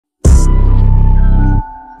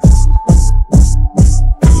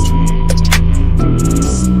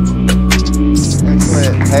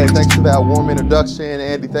for that warm introduction.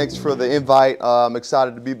 Andy, thanks for the invite. I'm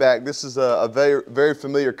excited to be back. This is a very, very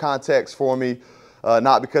familiar context for me,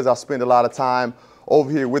 not because I spend a lot of time over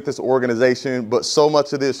here with this organization, but so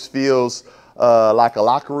much of this feels like a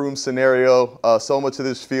locker room scenario. So much of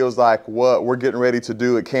this feels like what we're getting ready to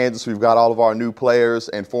do at Kansas. We've got all of our new players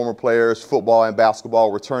and former players, football and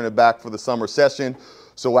basketball, returning back for the summer session.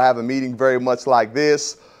 So we'll have a meeting very much like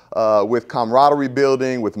this. With camaraderie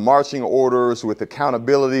building, with marching orders, with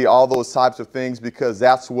accountability, all those types of things, because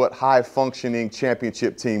that's what high-functioning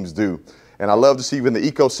championship teams do. And I love to see even the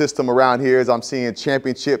ecosystem around here as I'm seeing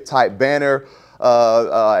championship-type banner,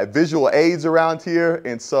 visual aids around here.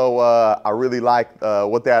 And so I really like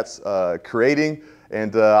what that's creating.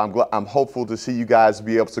 And I'm hopeful to see you guys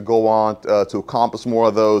be able to go on to accomplish more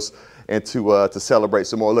of those and to celebrate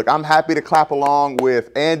some more. Look, I'm happy to clap along with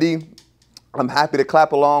Andy. I'm happy to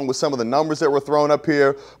clap along with some of the numbers that were thrown up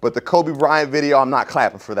here, but the Kobe Bryant video, I'm not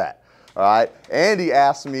clapping for that. All right. Andy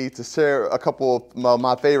asked me to share a couple of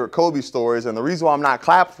my favorite Kobe stories, and the reason why I'm not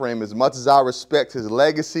clapping for him, as much as I respect his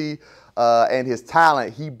legacy and his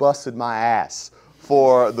talent, he busted my ass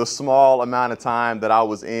for the small amount of time that I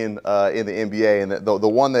was in the NBA. And the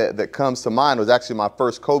one that comes to mind was actually my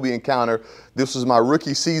first Kobe encounter. This was my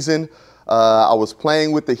rookie season. I was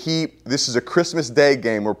playing with the Heat. This is a Christmas Day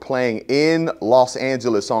game. We're playing in Los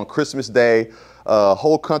Angeles on Christmas Day.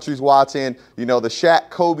 Whole country's watching. You know, the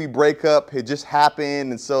Shaq-Kobe breakup had just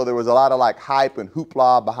happened, and so there was a lot of like hype and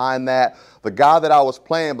hoopla behind that. The guy that I was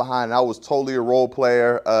playing behind, I was totally a role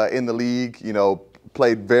player in the league. You know,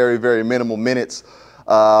 played very, very minimal minutes.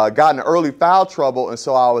 Got in early foul trouble, and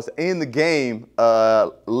so I was in the game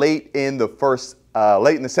late in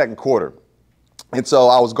the second quarter. And so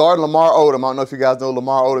I was guarding Lamar Odom. I don't know if you guys know who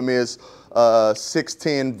Lamar Odom is.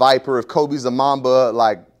 6'10" Viper. If Kobe's a Mamba,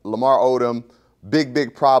 like Lamar Odom,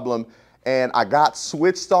 big problem. And I got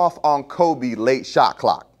switched off on Kobe late shot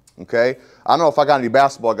clock, okay? I don't know if I got any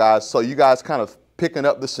basketball guys, so you guys kind of picking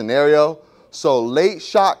up the scenario. So late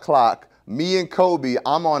shot clock, me and Kobe,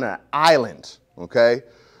 I'm on an island, okay?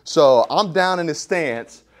 So I'm down in the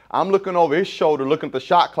stance. I'm looking over his shoulder, looking at the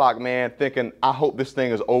shot clock, man, thinking, I hope this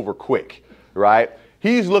thing is over quick. Right?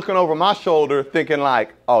 He's looking over my shoulder thinking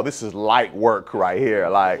like, oh, this is light work right here.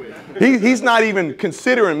 Like, he's not even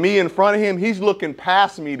considering me in front of him. He's looking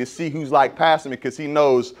past me to see who's like passing me because he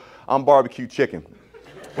knows I'm barbecue chicken.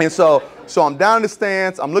 And so I'm down in the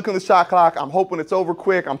stands. I'm looking at the shot clock. I'm hoping it's over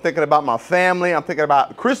quick. I'm thinking about my family. I'm thinking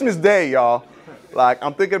about Christmas Day, y'all. Like,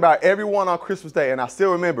 I'm thinking about everyone on Christmas Day. And I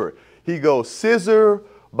still remember, he goes scissor,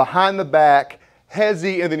 behind the back,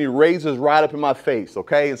 hezzy, and then he raises right up in my face,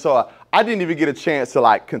 okay? And so I didn't even get a chance to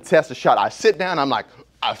like contest a shot. I sit down, I'm like,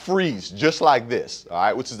 I freeze just like this, all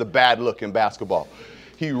right, which is a bad look in basketball.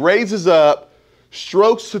 He raises up,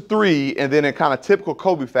 strokes to three, and then in kind of typical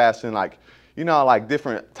Kobe fashion, like, you know, like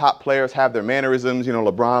different top players have their mannerisms, you know,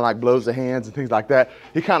 LeBron like blows the hands and things like that.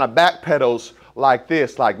 He kind of backpedals like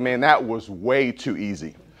this, like, man, that was way too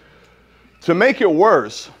easy. To make it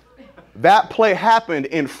worse, that play happened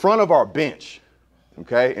in front of our bench.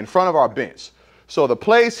 Okay, in front of our bench. So the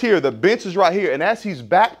play's here, the bench is right here, and as he's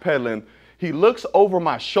backpedaling, he looks over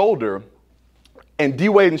my shoulder, and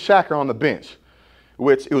D-Wade and Shaq are on the bench,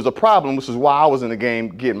 which it was a problem, which is why I was in the game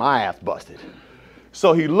getting my ass busted.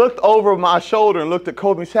 So he looked over my shoulder and looked at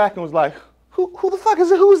Kobe and Shaq and was like, who the fuck is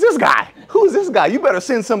it? Who is this guy? Who is this guy? You better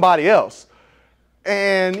send somebody else.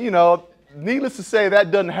 And, you know, needless to say, that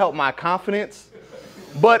doesn't help my confidence,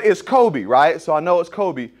 but it's Kobe, right? So I know it's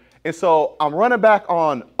Kobe. And so I'm running back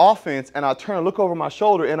on offense, and I turn and look over my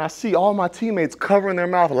shoulder, and I see all my teammates covering their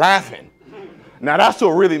mouth laughing. Now, that's what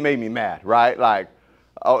really made me mad, right? Like,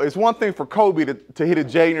 it's one thing for Kobe to hit a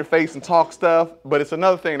J in your face and talk stuff, but it's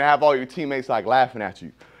another thing to have all your teammates, like, laughing at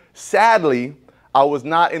you. Sadly, I was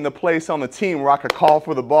not in the place on the team where I could call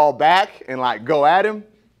for the ball back and, like, go at him.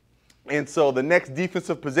 And so the next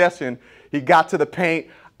defensive possession, he got to the paint.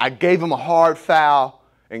 I gave him a hard foul,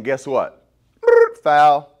 and guess what?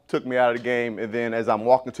 Foul. Took me out of the game, and then as I'm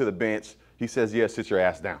walking to the bench, he says, yeah, sit your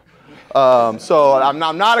ass down. So I'm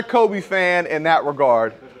not a Kobe fan in that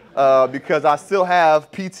regard because I still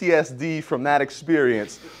have PTSD from that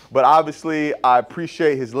experience. But obviously, I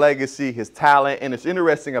appreciate his legacy, his talent, and it's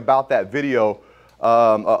interesting about that video.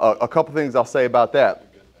 A couple things I'll say about that.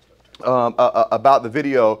 About the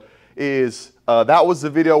video is that was the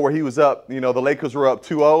video where he was up, you know, the Lakers were up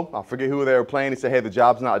 2-0. I forget who they were playing. He said, hey, the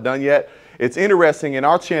job's not done yet. It's interesting in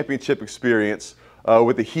our championship experience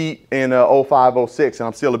with the Heat in 05-06, and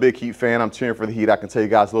I'm still a big Heat fan. I'm cheering for the Heat. I can tell you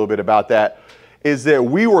guys a little bit about that, is that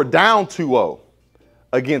we were down 2-0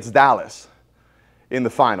 against Dallas. in the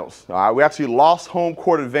finals. All right, we actually lost home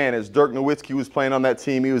court advantage. Dirk Nowitzki was playing on that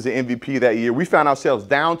team. He was the MVP that year. We found ourselves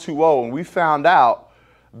down 2-0, and we found out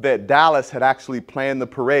that Dallas had actually planned the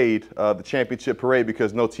parade, the championship parade,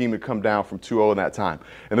 because no team had come down from 2-0 in that time.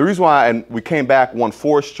 And the reason why, and we came back, won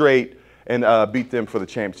 4 straight, and beat them for the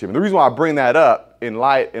championship. And the reason why I bring that up in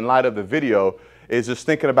light of the video is just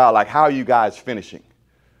thinking about, like, how are you guys finishing?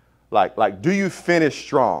 Like, do you finish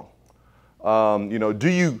strong? You know, do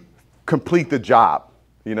you complete the job?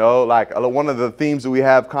 You know, like one of the themes that we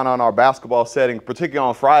have kind of on our basketball setting, particularly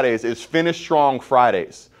on Fridays, is finish strong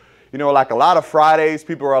Fridays. You know, like a lot of Fridays,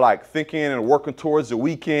 people are like thinking and working towards the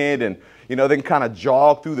weekend, and, you know, they can kind of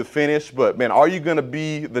jog through the finish. But, man, are you going to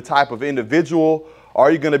be the type of individual?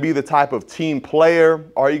 Are you going to be the type of team player?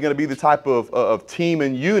 Are you going to be the type of team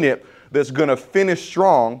and unit that's going to finish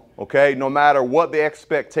strong, okay, no matter what the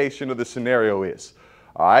expectation of the scenario is?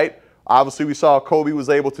 All right. Obviously, we saw Kobe was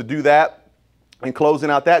able to do that in closing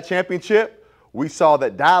out that championship. We saw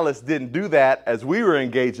that Dallas didn't do that as we were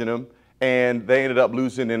engaging them, and they ended up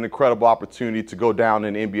losing an incredible opportunity to go down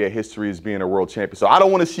in NBA history as being a world champion. So I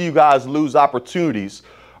don't want to see you guys lose opportunities,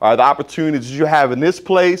 the opportunities you have in this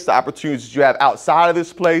place, the opportunities you have outside of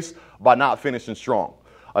this place, by not finishing strong.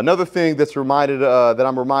 Another thing that's reminded that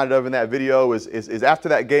I'm reminded of in that video is after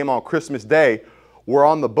that game on Christmas Day, we're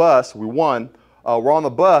on the bus, we won. We're on the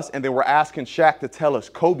bus, and then we're asking Shaq to tell us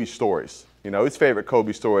Kobe stories. You know, his favorite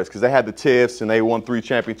Kobe stories, because they had the Tiffs and they won 3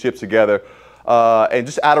 championships together. And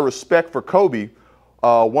just out of respect for Kobe,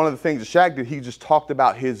 one of the things that Shaq did, he just talked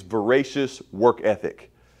about his voracious work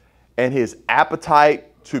ethic and his appetite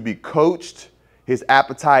to be coached, his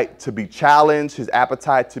appetite to be challenged, his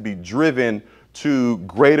appetite to be driven to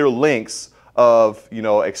greater lengths of, you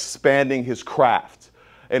know, expanding his craft.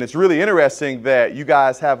 And it's really interesting that you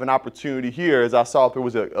guys have an opportunity here, as I saw there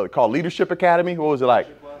was a called Leadership Academy. What was it like?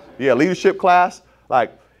 Yeah, leadership class.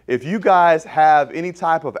 Like, if you guys have any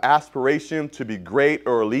type of aspiration to be great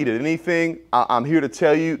or lead at anything, I'm here to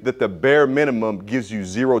tell you that the bare minimum gives you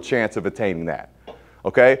 0 chance of attaining that.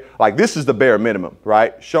 Okay? Like, this is the bare minimum,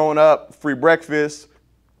 right? Showing up, free breakfast,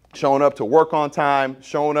 showing up to work on time,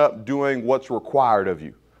 showing up doing what's required of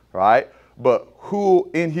you, right? But who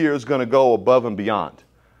in here is going to go above and beyond,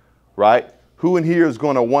 right? Who in here is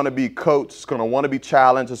going to want to be coached, is going to want to be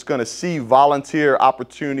challenged, is going to see volunteer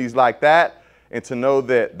opportunities like that, and to know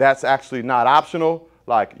that that's actually not optional,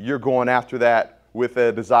 like you're going after that with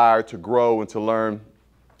a desire to grow and to learn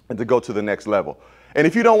and to go to the next level. And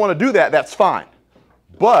if you don't want to do that, that's fine.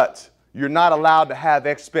 But you're not allowed to have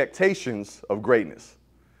expectations of greatness.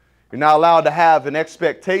 You're not allowed to have an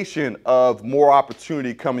expectation of more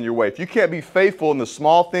opportunity coming your way. If you can't be faithful in the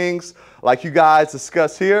small things like you guys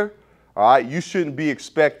discuss here, all right, you shouldn't be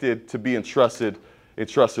expected to be entrusted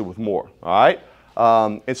with more, all right?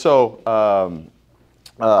 I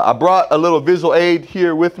brought a little visual aid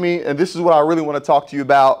here with me, and this is what I really want to talk to you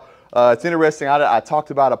about. It's interesting. I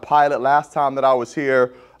talked about a pilot last time that I was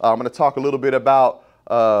here. I'm going to talk a little bit about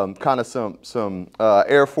kind of some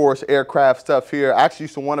Air Force aircraft stuff here. I actually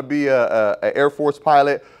used to want to be an Air Force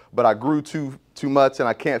pilot, but I grew too much and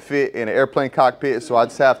I can't fit in an airplane cockpit, so I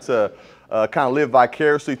just have to kind of live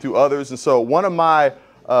vicariously through others. And so one of my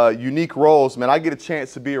unique roles, man, I get a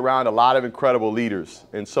chance to be around a lot of incredible leaders.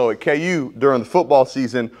 And so at KU during the football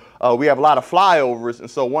season, we have a lot of flyovers. And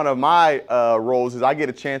so one of my roles is I get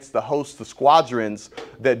a chance to host the squadrons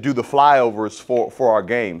that do the flyovers for our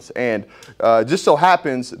games. And just so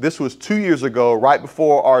happens, this was 2 years ago, right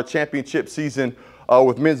before our championship season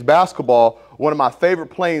with men's basketball. One of my favorite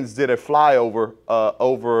planes did a flyover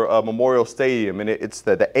over Memorial Stadium, and it's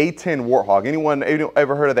the A-10 Warthog. Anyone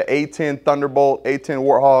ever heard of the A-10 Thunderbolt, A-10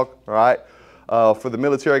 Warthog? All right, for the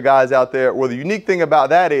military guys out there. Well, the unique thing about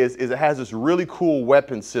that is it has this really cool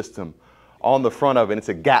weapon system on the front of it. It's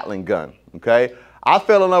a Gatling gun. Okay, I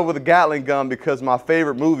fell in love with a Gatling gun because my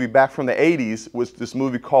favorite movie back from the 80s was this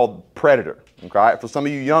movie called Predator. Okay, for some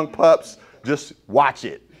of you young pups, just watch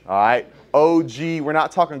it. All right. OG, we're not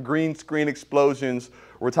talking green screen explosions.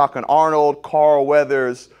 We're talking Arnold, Carl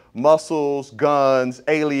Weathers, muscles, guns,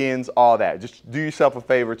 aliens, all that. Just do yourself a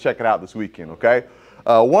favor, check it out this weekend, okay?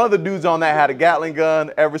 One of the dudes on that had a Gatling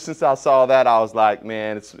gun. Ever since I saw that, I was like,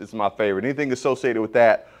 man, it's my favorite. Anything associated with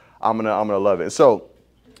that, I'm gonna love it. So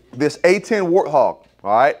this A-10 Warthog, all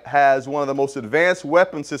right, has one of the most advanced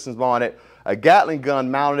weapon systems on it. A Gatling gun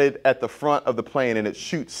mounted at the front of the plane, and it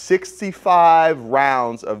shoots 65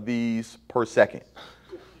 rounds of these per second.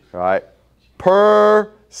 All right,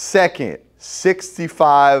 per second,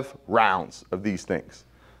 65 rounds of these things.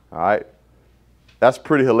 All right, that's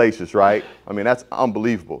pretty hellacious, right? I mean, that's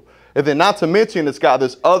unbelievable. And then not to mention, it's got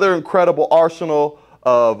this other incredible arsenal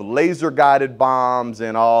of laser guided bombs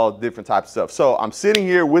and all different types of stuff. So I'm sitting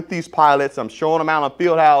here with these pilots. I'm showing them out on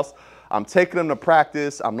field house. I'm taking them to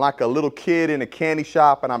practice. I'm like a little kid in a candy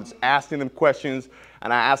shop, and I'm just asking them questions.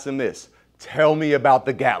 And I ask them this: tell me about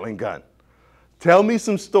the Gatling gun. Tell me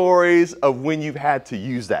some stories of when you've had to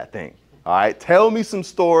use that thing. All right, tell me some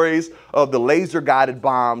stories of the laser guided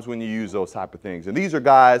bombs when you use those type of things. And these are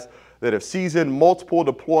guys that have seasoned multiple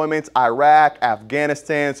deployments, Iraq,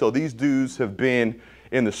 Afghanistan. So these dudes have been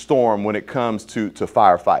in the storm when it comes to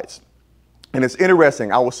firefights. And it's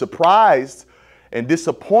interesting. I was surprised and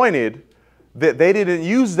disappointed that they didn't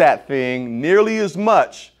use that thing nearly as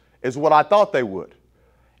much as what I thought they would.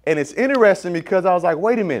 And it's interesting because I was like,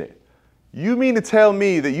 wait a minute. You mean to tell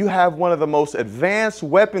me that you have one of the most advanced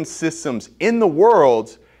weapon systems in the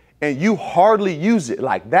world and you hardly use it?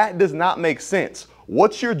 Like, that does not make sense.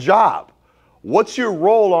 What's your job? What's your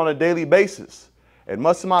role on a daily basis? And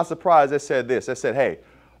much to my surprise, they said this. They said, hey,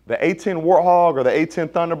 the A-10 Warthog or the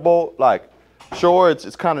A-10 Thunderbolt, like, sure,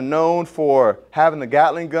 it's kind of known for having the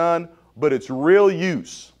Gatling gun, but its real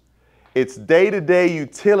use, its day-to-day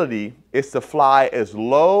utility is to fly as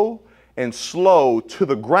low and slow to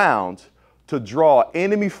the ground to draw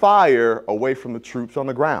enemy fire away from the troops on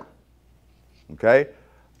the ground. Okay?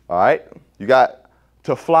 All right? You got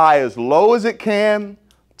to fly as low as it can,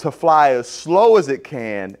 to fly as slow as it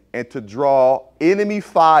can, and to draw enemy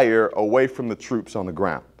fire away from the troops on the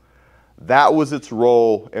ground. That was its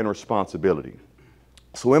role and responsibility.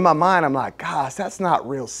 So in my mind, I'm like, gosh, that's not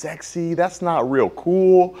real sexy. That's not real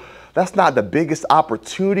cool. That's not the biggest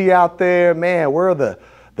opportunity out there. Man, where are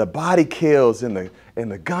the body kills and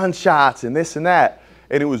the gunshots and this and that?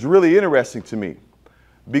 And it was really interesting to me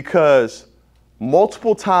because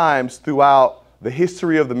multiple times throughout the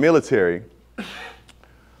history of the military,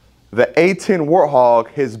 the A-10 Warthog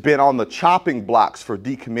has been on the chopping blocks for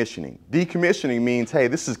decommissioning. Decommissioning means, hey,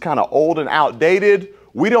 this is kind of old and outdated.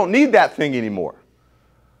 We don't need that thing anymore.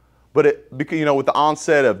 But because, you know, with the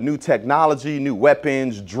onset of new technology, new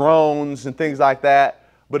weapons, drones and things like that.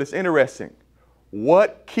 But it's interesting.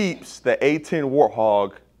 What keeps the A-10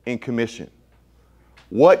 Warthog in commission?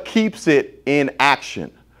 What keeps it in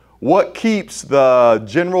action? What keeps the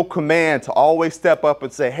general command to always step up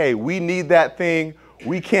and say, hey, we need that thing.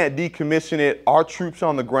 We can't decommission it. Our troops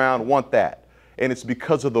on the ground want that. And it's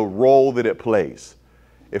because of the role that it plays.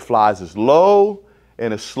 It flies as low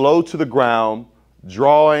and as slow to the ground,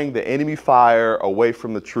 drawing the enemy fire away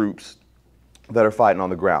from the troops that are fighting on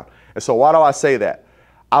the ground. And so why do I say that?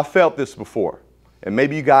 I felt this before, and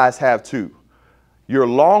maybe you guys have too. You're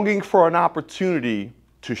longing for an opportunity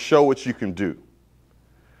to show what you can do.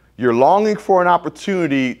 You're longing for an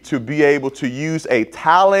opportunity to be able to use a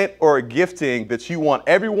talent or a gifting that you want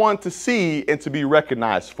everyone to see and to be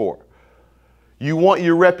recognized for. You want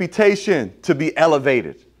your reputation to be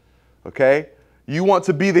elevated, okay? You want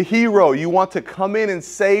to be the hero. You want to come in and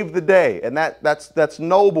save the day, and that's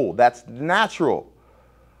noble, that's natural.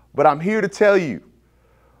 But I'm here to tell you,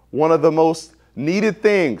 one of the most needed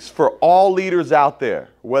things for all leaders out there,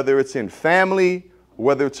 whether it's in family,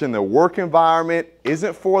 whether it's in the work environment,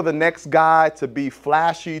 isn't for the next guy to be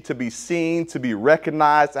flashy, to be seen, to be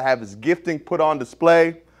recognized, to have his gifting put on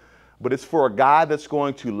display, but it's for a guy that's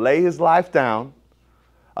going to lay his life down,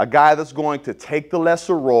 a guy that's going to take the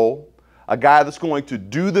lesser role, a guy that's going to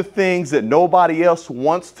do the things that nobody else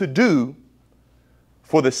wants to do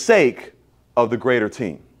for the sake of the greater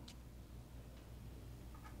team.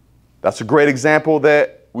 That's a great example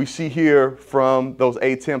that we see here from those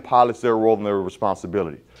A-10 pilots, their role and their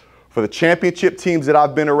responsibility. For the championship teams that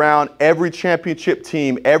I've been around, every championship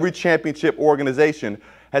team, every championship organization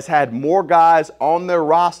has had more guys on their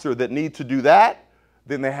roster that need to do that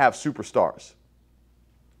than they have superstars.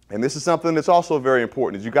 And this is something that's also very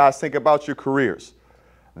important as you guys think about your careers.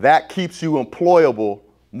 That keeps you employable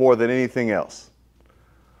more than anything else.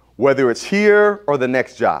 Whether it's here or the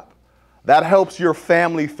next job, that helps your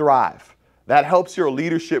family thrive. That helps your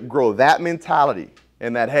leadership grow, that mentality,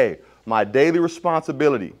 and that, hey, my daily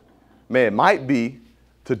responsibility, man, it might be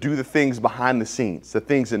to do the things behind the scenes, the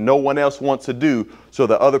things that no one else wants to do so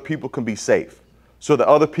that other people can be safe, so that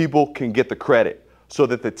other people can get the credit, so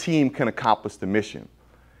that the team can accomplish the mission.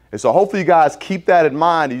 And so hopefully you guys keep that in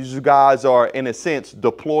mind as you guys are, in a sense,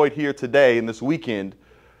 deployed here today and this weekend,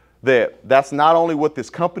 that's not only what this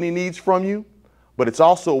company needs from you, but it's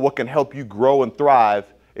also what can help you grow and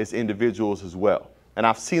thrive as individuals as well. And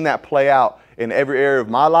I've seen that play out in every area of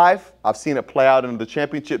my life. I've seen it play out in the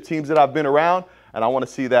championship teams that I've been around, and I want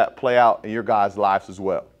to see that play out in your guys' lives as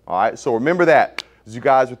well. All right, so remember that as you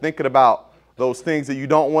guys are thinking about those things that you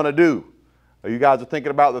don't want to do, or you guys are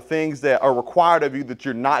thinking about the things that are required of you that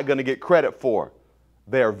you're not going to get credit for.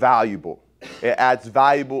 they are valuable. It adds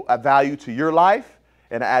value to your life,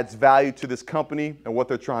 and it adds value to this company and what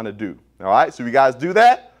they're trying to do. All right, so you guys do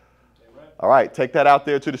that? All right, take that out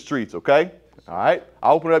there to the streets, okay? All right,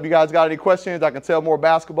 I'll open it up. You guys got any questions? I can tell more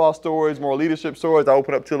basketball stories, more leadership stories. I'll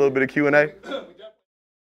open up to a little bit of Q&A.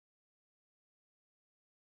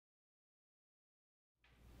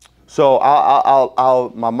 So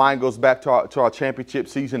my mind goes back to our championship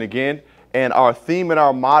season again. And our theme and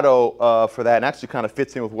our motto for that, and actually kind of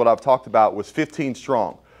fits in with what I've talked about, was 15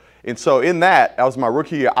 strong. And so in that was my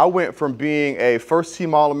rookie year. I went from being a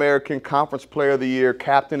first-team All-American, Conference Player of the Year,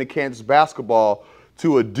 captain of Kansas basketball,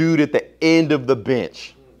 to a dude at the end of the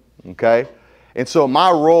bench, okay? And so my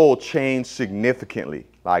role changed significantly.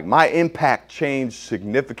 Like, my impact changed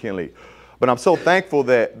significantly. But I'm so thankful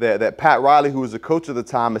that Pat Riley, who was the coach at the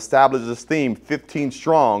time, established this theme, 15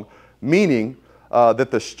 strong, meaning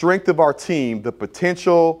that the strength of our team, the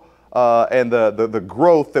potential and the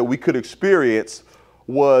growth that we could experience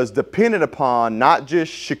was dependent upon not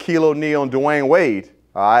just Shaquille O'Neal and Dwayne Wade,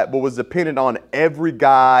 all right, but was dependent on every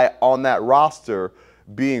guy on that roster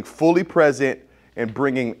being fully present and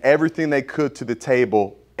bringing everything they could to the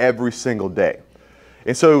table every single day.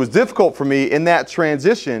 And so it was difficult for me in that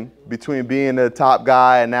transition between being the top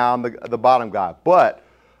guy and now I'm the bottom guy. But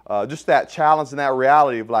just that challenge and that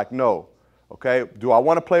reality of like, no, okay, do I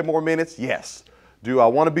want to play more minutes? Yes. Do I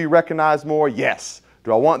want to be recognized more? Yes.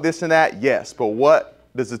 Do I want this and that? Yes. But what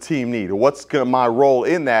does the team need? Or what's my role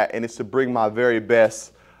in that? And it's to bring my very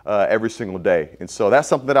best every single day. And so that's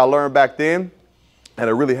something that I learned back then. And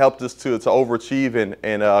it really helped us to overachieve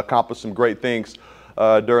and accomplish some great things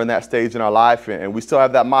during that stage in our life. And we still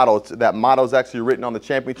have that motto. That motto is actually written on the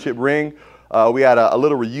championship ring. We had a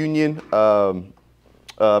little reunion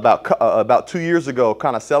about 2 years ago,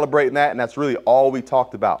 kind of celebrating that. And that's really all we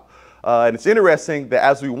talked about. And it's interesting that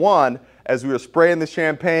as we won, as we were spraying the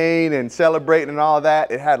champagne and celebrating and all of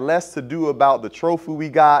that, it had less to do about the trophy we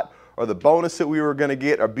got or the bonus that we were going to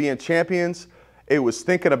get or being champions. It was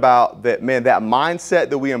thinking about that, man, that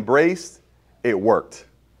mindset that we embraced, it worked.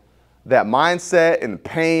 That mindset and the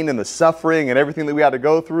pain and the suffering and everything that we had to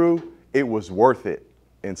go through, it was worth it.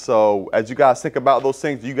 And so as you guys think about those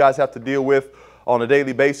things you guys have to deal with on a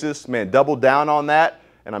daily basis, man, double down on that.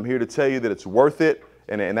 And I'm here to tell you that it's worth it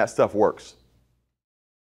and that stuff works.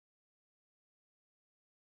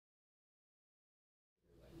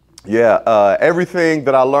 Yeah, everything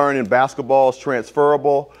that I learned in basketball is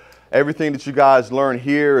transferable. Everything that you guys learn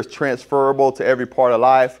here is transferable to every part of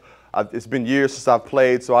life. It's been years since I've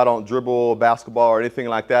played, so I don't dribble basketball or anything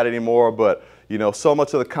like that anymore. But, you know, so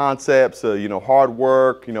much of the concepts, you know, hard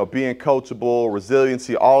work, you know, being coachable,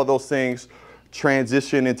 resiliency, all of those things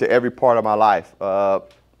transition into every part of my life.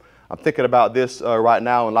 I'm thinking about this right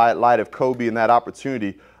now in light of Kobe and that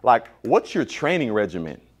opportunity. Like, what's your training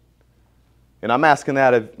regimen? And I'm asking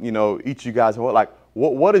that of, you know, each of you guys,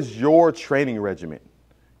 what is your training regimen?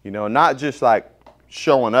 You know, not just like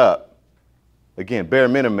showing up. Again, bare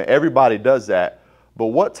minimum, everybody does that. But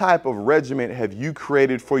what type of regimen have you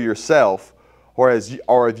created for yourself, or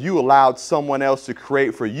have you allowed someone else to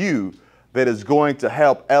create for you that is going to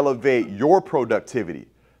help elevate your productivity,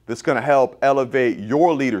 that's going to help elevate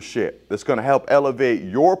your leadership, that's going to help elevate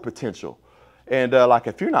your potential? And like,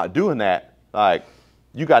 if you're not doing that, like,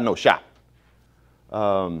 you got no shot.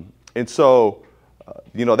 And so,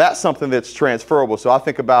 you know, that's something that's transferable. So I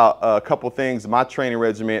think about a couple things in my training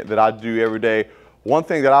regimen that I do every day. One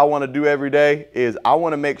thing that I want to do every day is I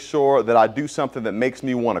want to make sure that I do something that makes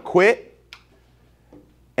me want to quit.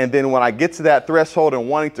 And then when I get to that threshold and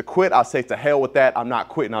wanting to quit, I say, to hell with that. I'm not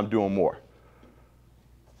quitting. I'm doing more.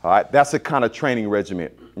 All right. That's the kind of training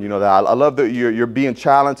regimen. You know, that I love that you're being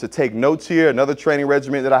challenged to take notes here. Another training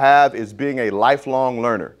regimen that I have is being a lifelong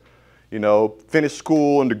learner. You know, finish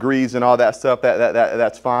school and degrees and all that stuff,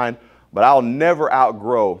 that's fine. But I'll never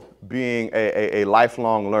outgrow being a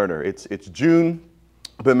lifelong learner. It's June.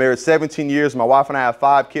 I've been married 17 years. My wife and I have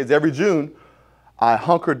 5 kids. Every June, I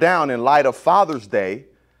hunker down in light of Father's Day,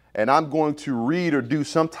 and I'm going to read or do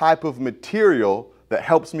some type of material that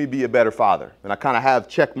helps me be a better father. And I kind of have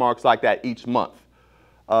check marks like that each month.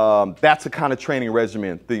 That's the kind of training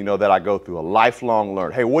regimen that, you know, that I go through, a lifelong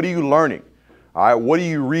learner. Hey, what are you learning? All right, what are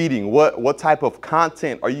you reading? What type of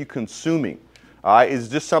content are you consuming? All right, is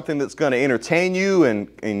it just something that's going to entertain you and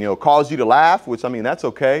you know, cause you to laugh, which, I mean, that's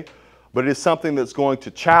okay. But it is something that's going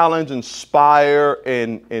to challenge, inspire,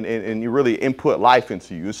 and you really input life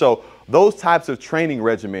into you. So those types of training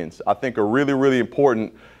regimens, I think, are really, really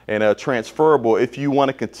important and transferable if you want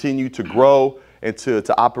to continue to grow and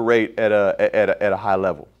to operate at a high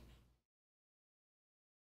level.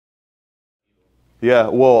 Yeah,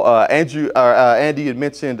 well, Andy had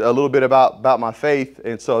mentioned a little bit about my faith,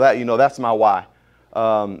 and so that, that's my why.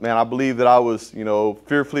 Man, I believe that I was,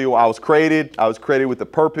 fearfully, I was created with a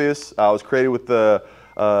purpose. I was created with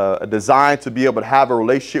a design to be able to have a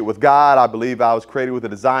relationship with God. I believe I was created with a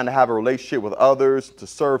design to have a relationship with others, to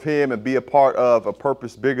serve Him and be a part of a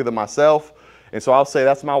purpose bigger than myself. And so I'll say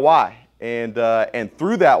that's my why. And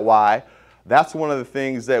through that why, that's one of the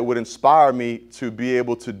things that would inspire me to be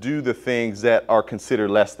able to do the things that are considered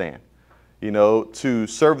less than, to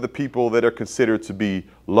serve the people that are considered to be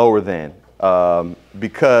lower than,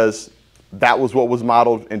 because that was what was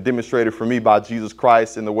modeled and demonstrated for me by Jesus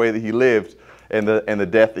Christ in the way that He lived and the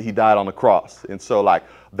death that He died on the cross. And so like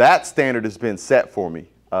that standard has been set for me.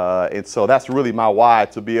 And so that's really my why,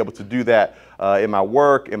 to be able to do that in my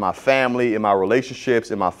work, in my family, in my relationships,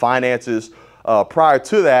 in my finances. Prior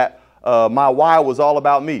to that, my why was all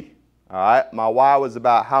about me. All right. My why was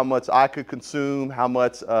about how much I could consume, how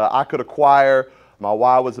much I could acquire. My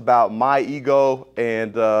why was about my ego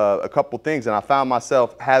and a couple things. And I found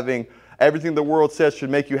myself having everything the world says should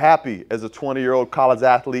make you happy as a 20-year-old college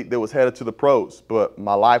athlete that was headed to the pros. But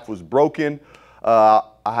my life was broken. I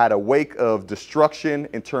had a wake of destruction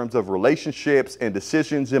in terms of relationships and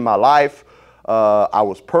decisions in my life. I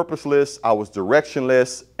was purposeless, I was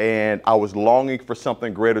directionless, and I was longing for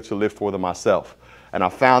something greater to live for than myself. And I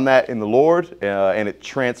found that in the Lord, and it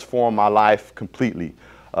transformed my life completely.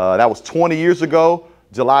 That was 20 years ago,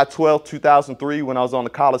 July 12, 2003, when I was on the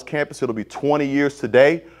college campus. It'll be 20 years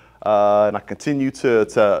today, and I continue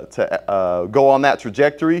to go on that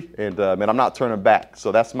trajectory, and I'm not turning back.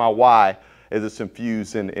 So that's my why, as it's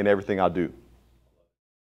infused in everything I do.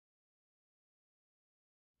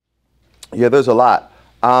 Yeah, there's a lot.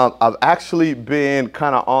 I've actually been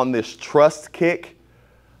kind of on this trust kick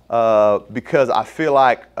because I feel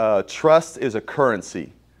like trust is a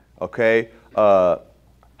currency, okay?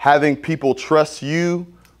 Having people trust you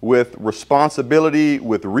with responsibility,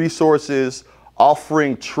 with resources,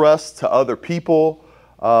 offering trust to other people,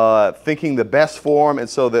 thinking the best for them. And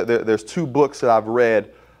so there's two books that I've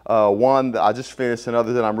read. One that I just finished,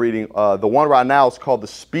 another that I'm reading. The one right now is called The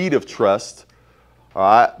Speed of Trust. All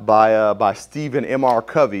right, by Stephen M.R.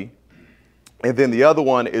 Covey. And then the other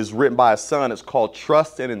one is written by a son. It's called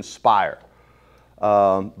Trust and Inspire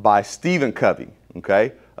by Stephen Covey.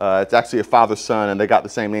 Okay, it's actually a father-son, and they got the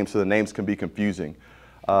same name, so the names can be confusing.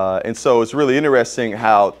 And so it's really interesting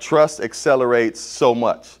how trust accelerates so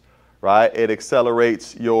much, right? It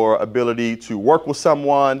accelerates your ability to work with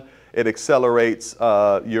someone. It accelerates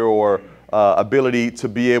your ability to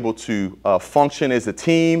be able to function as a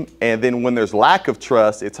team. And then when there's lack of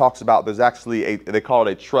trust, it talks about there's actually they call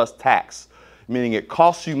it a trust tax, meaning it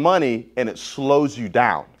costs you money and it slows you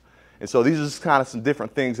down. And so these are just kind of some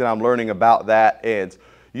different things that I'm learning about that. And,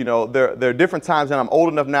 there are different times, and I'm old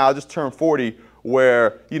enough now, I just turned 40,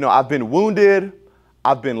 where, I've been wounded,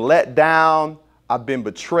 I've been let down, I've been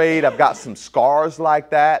betrayed, I've got some scars like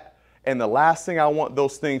that. And the last thing I want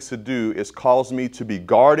those things to do is cause me to be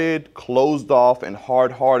guarded, closed off, and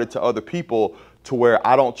hard-hearted to other people, to where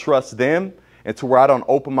I don't trust them and to where I don't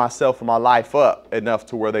open myself and my life up enough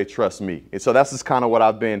to where they trust me. And so that's just kind of what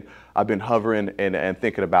I've been hovering and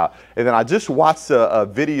thinking about. And then I just watched a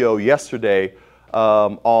video yesterday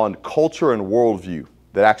on culture and worldview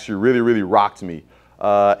that actually really, really rocked me.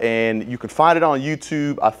 And you can find it on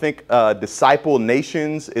YouTube. I think Disciple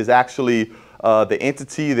Nations is actually the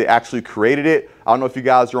entity that actually created it. I don't know if you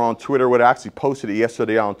guys are on Twitter, but I actually posted it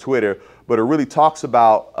yesterday on Twitter, but it really talks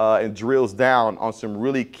about and drills down on some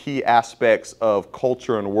really key aspects of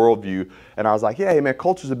culture and worldview. And I was like, yeah, hey, man,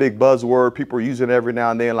 culture's a big buzzword. People are using it every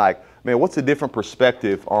now and then. Like, man, what's a different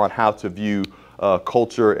perspective on how to view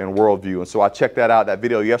culture and worldview? And so I checked that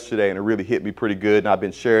video yesterday, and it really hit me pretty good. And I've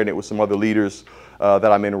been sharing it with some other leaders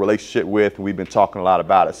that I'm in a relationship with, and we've been talking a lot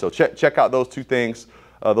about it. So check out those two things.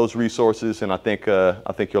 Those resources, and I think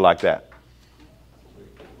you'll like that.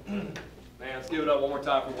 Man, let's give it up one more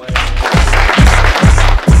time for Wayne.